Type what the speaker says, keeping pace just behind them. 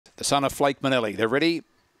the son of Flake Manelli. They're ready.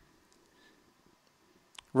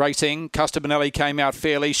 Racing, Customanelli came out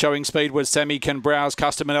fairly. Showing speed was Sammy Can Browse.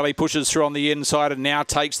 Customanelli pushes through on the inside and now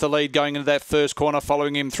takes the lead going into that first corner.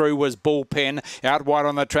 Following him through was Bullpen. Out wide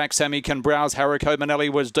on the track, Sammy Can Browse. Harrico Manelli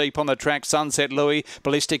was deep on the track. Sunset Louis.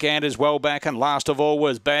 Ballistic Ant is well back. And last of all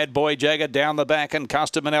was Bad Boy Jagger down the back. And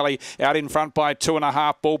Customanelli out in front by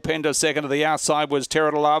 2.5. Bullpen to second. To the outside was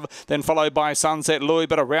Terror to Love. Then followed by Sunset Louis.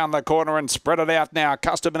 But around the corner and spread it out now.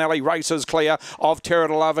 Customanelli races clear of Terror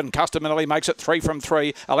to Love. And Customanelli makes it 3 from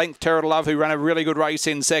 3. A length Terror to Love, who ran a really good race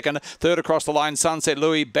in second. Third across the line, Sunset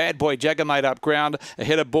Louis. Bad Boy Jagger made up ground.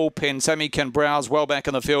 Ahead of Bullpen, Sammy Can Browse. Well back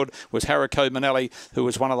in the field was Harrico Manelli, who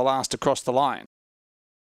was one of the last to cross the line.